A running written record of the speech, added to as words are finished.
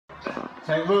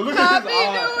Look Happy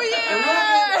at New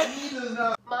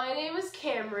Year! My name is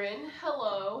Cameron.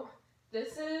 Hello.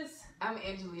 This is... I'm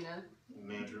Angelena.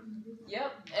 Andrew.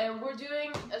 Yep, and we're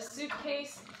doing a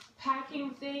suitcase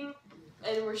packing thing,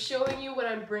 and we're showing you what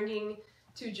I'm bringing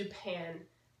to Japan.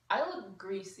 I look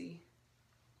greasy.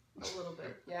 A little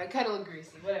bit. Yeah, I kind of look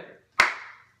greasy. Whatever.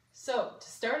 So, to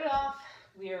start it off,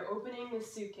 we are opening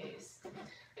this suitcase.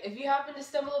 If you happen to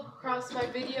stumble across my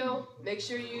video, make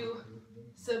sure you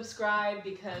subscribe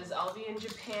because I'll be in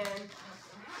Japan.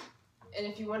 And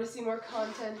if you want to see more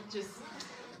content, just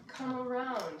come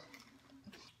around.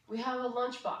 We have a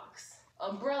lunchbox,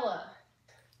 umbrella,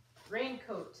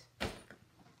 raincoat,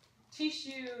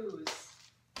 tissues,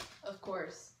 of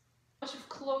course, a bunch of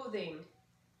clothing.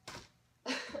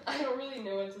 I don't really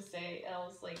know what to say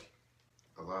else, like...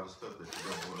 A lot of stuff that you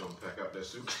don't want to unpack out that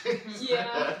suitcase.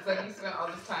 Yeah. It's like you spent all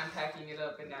this time packing it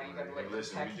up and now you gotta like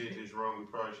listen, we did this wrong. We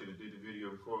probably should have did the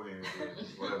video beforehand.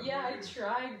 Whatever. Yeah, I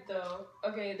tried though.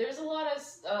 Okay, there's a lot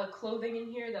of clothing in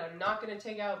here that I'm not going to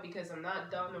take out because I'm not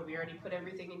dumb and we already put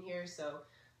everything in here. So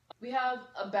we have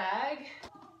a bag,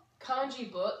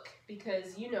 kanji book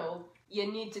because you know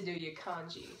you need to do your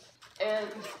kanji, and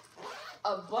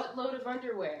a buttload of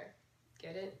underwear.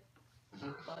 Get it?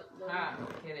 Buttload. Ah,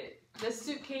 get it. This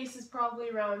suitcase is probably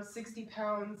around 60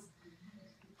 pounds.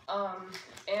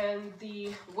 And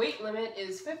the weight limit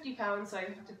is 50 pounds, so I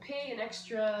have to pay an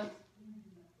extra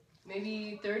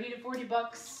maybe 30 to 40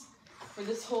 bucks for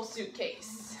this whole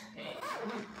suitcase. Okay.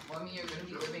 Well, I mean, you're gonna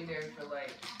be living there for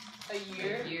like A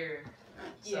year? A year.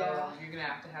 So Yeah. you're gonna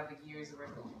have to have a year's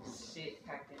worth of shit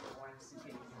packed into one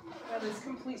suitcase. That is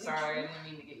completely Sorry, I true. didn't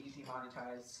mean to get you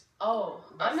demonetized. Oh,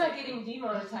 I'm not getting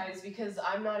demonetized because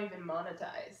I'm not even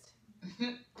monetized.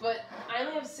 But I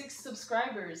only have 6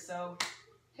 subscribers, so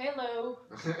hello.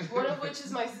 One of which is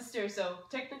my sister, so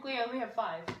technically I only have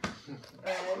 5.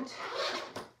 And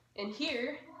in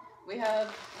here we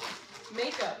have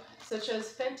makeup, such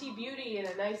as Fenty Beauty in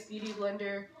a nice beauty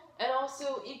blender, and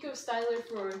also Eco Styler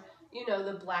for, you know,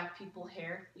 the black people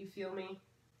hair. You feel me?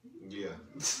 Yeah.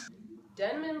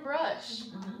 Denman brush.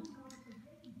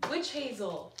 Witch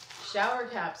hazel. Shower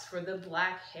caps for the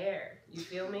black hair. You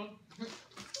feel me?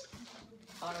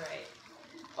 Alright.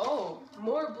 Oh,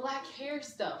 more black hair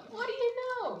stuff. What do you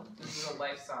know? This is a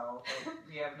lifestyle, but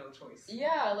we have no choice.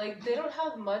 Yeah, like, they don't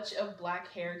have much of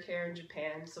black hair care in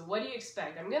Japan, so what do you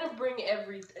expect? I'm gonna bring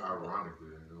everything. Ironically,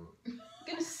 I know. You're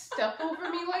gonna step over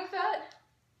me like that?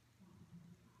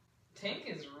 Tank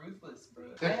is ruthless, bro.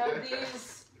 I have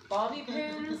these bobby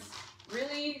pins,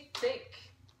 really thick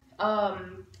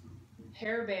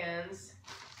hair bands,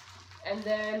 and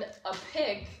then a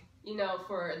pick, you know,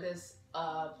 for this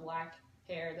black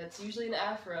hair that's usually an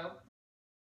afro.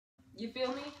 You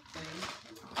feel me?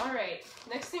 Alright,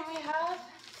 next thing we have,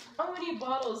 how many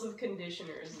bottles of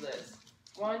conditioner is this?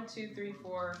 1, 2, 3,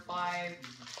 4, 5,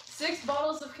 6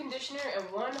 bottles of conditioner and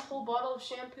 1 whole bottle of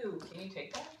shampoo. Can you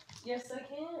take that? Yes, I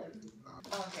can.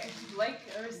 Okay, like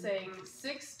I was saying,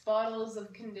 6 bottles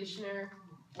of conditioner,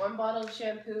 1 bottle of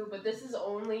shampoo, but this is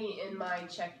only in my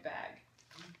check bag.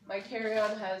 My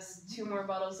carry-on has 2 more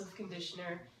bottles of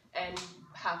conditioner and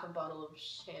half a bottle of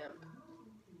shampoo.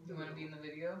 Do you want to be in the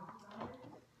video?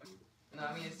 No,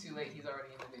 I mean, it's too late. He's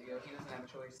already in the video. He doesn't have a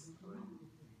choice.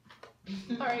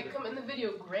 Alright, come in the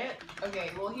video, Grant.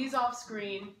 Okay, well, he's off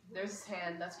screen. There's his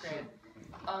hand. That's Grant.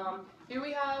 Here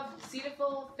we have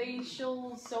Cetaphil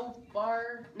facial soap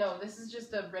bar. No, this is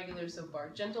just a regular soap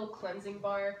bar. Gentle cleansing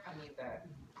bar. I need that.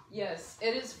 Yes,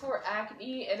 it is for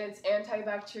acne and it's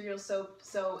antibacterial soap,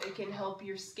 so it can help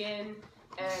your skin.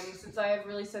 And since I have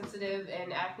really sensitive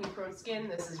and acne-prone skin,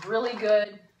 this is really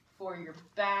good for your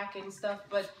back and stuff.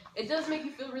 But it does make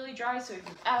you feel really dry, so if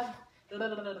you have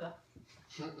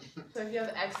so if you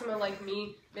have eczema like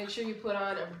me, make sure you put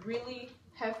on a really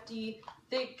hefty,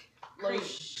 thick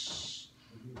lotion.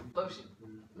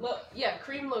 Yeah,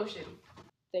 cream lotion.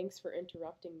 Thanks for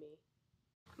interrupting me.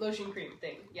 Lotion cream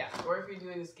thing, yeah. Or if you're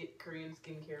doing a Korean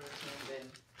skincare routine,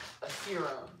 then a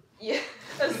serum. Yeah,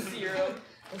 a serum.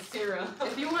 A serum.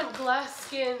 If you want glass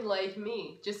skin like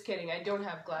me, just kidding, I don't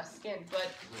have glass skin, but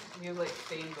You have like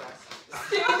stained glass.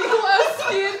 stained glass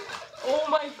skin. Oh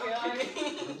my god. Okay.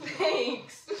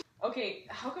 Thanks. Okay,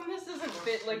 how come this doesn't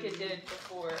fit like it did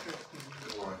before?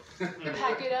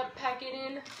 Pack it up, pack it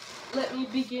in. Let me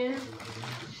begin.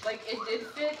 Like it did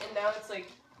fit, and now it's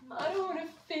like I don't want to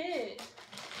fit.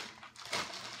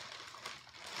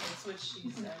 That's what she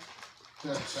said.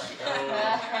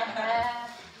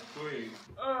 Please.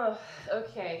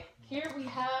 Okay, here we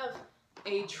have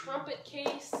a trumpet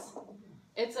case.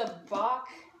 It's a Bach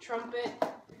trumpet.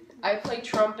 I play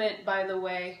trumpet, by the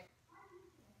way.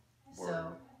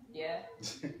 So, yeah.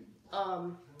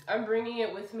 I'm bringing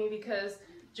it with me because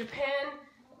Japan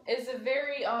is a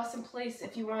very awesome place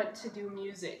if you want to do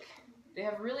music. They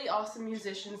have really awesome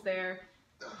musicians there,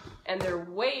 and they're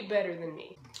way better than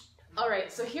me.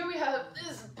 Alright, so here we have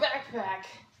this backpack,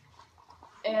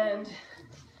 and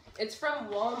it's from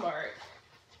Walmart,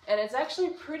 and it's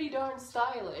actually pretty darn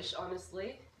stylish,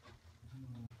 honestly.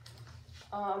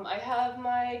 I have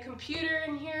my computer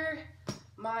in here,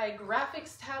 my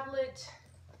graphics tablet,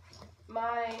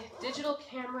 my digital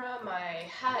camera, my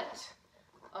hat,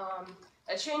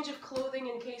 a change of clothing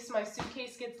in case my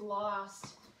suitcase gets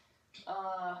lost.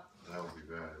 That would be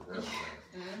bad. That's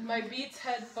bad. My Beats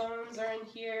headphones are in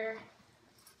here.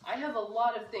 I have a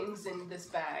lot of things in this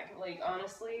bag. Like,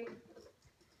 honestly,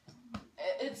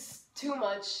 it's too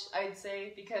much, I'd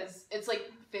say, because it's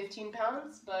like 15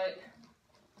 pounds, but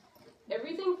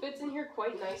everything fits in here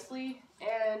quite nicely,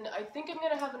 and I think I'm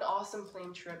gonna have an awesome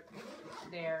plane trip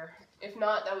there. If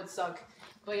not, that would suck.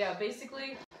 But yeah,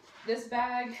 basically, this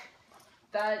bag,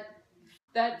 that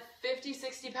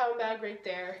 50-60 pound bag right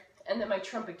there, and then my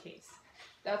trumpet case.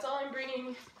 That's all I'm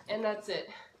bringing, and that's it.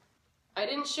 I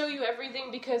didn't show you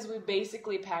everything because we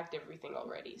basically packed everything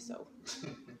already, so.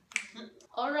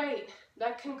 Alright,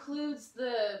 that concludes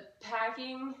the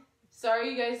packing. Sorry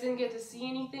you guys didn't get to see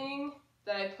anything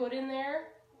that I put in there.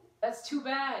 That's too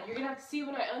bad. You're gonna have to see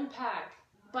when I unpack.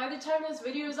 By the time this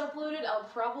video is uploaded, I'll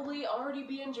probably already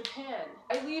be in Japan.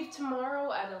 I leave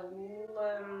tomorrow at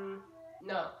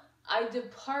I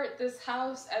depart this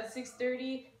house at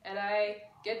 6:30, and I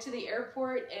get to the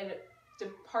airport and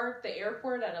depart the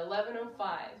airport at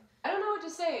 11:05. I don't know what to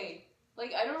say.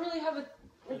 Like, I don't really have a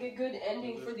good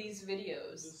ending for these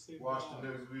videos. Watch the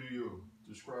next video.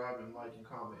 Subscribe and like and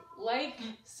comment. Like,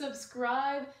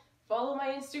 subscribe, follow my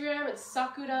Instagram, it's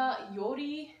Sakura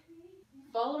Yori.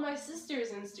 Follow my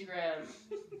sister's Instagram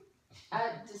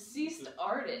at Deceased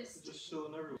Artist. Just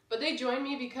chilling everywhere. But they joined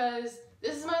me because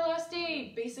this is my last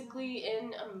day basically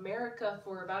in America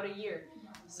for about a year.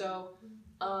 So,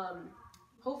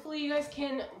 hopefully you guys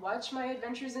can watch my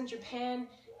adventures in Japan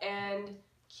and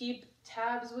keep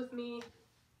tabs with me.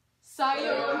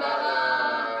 Sayonara!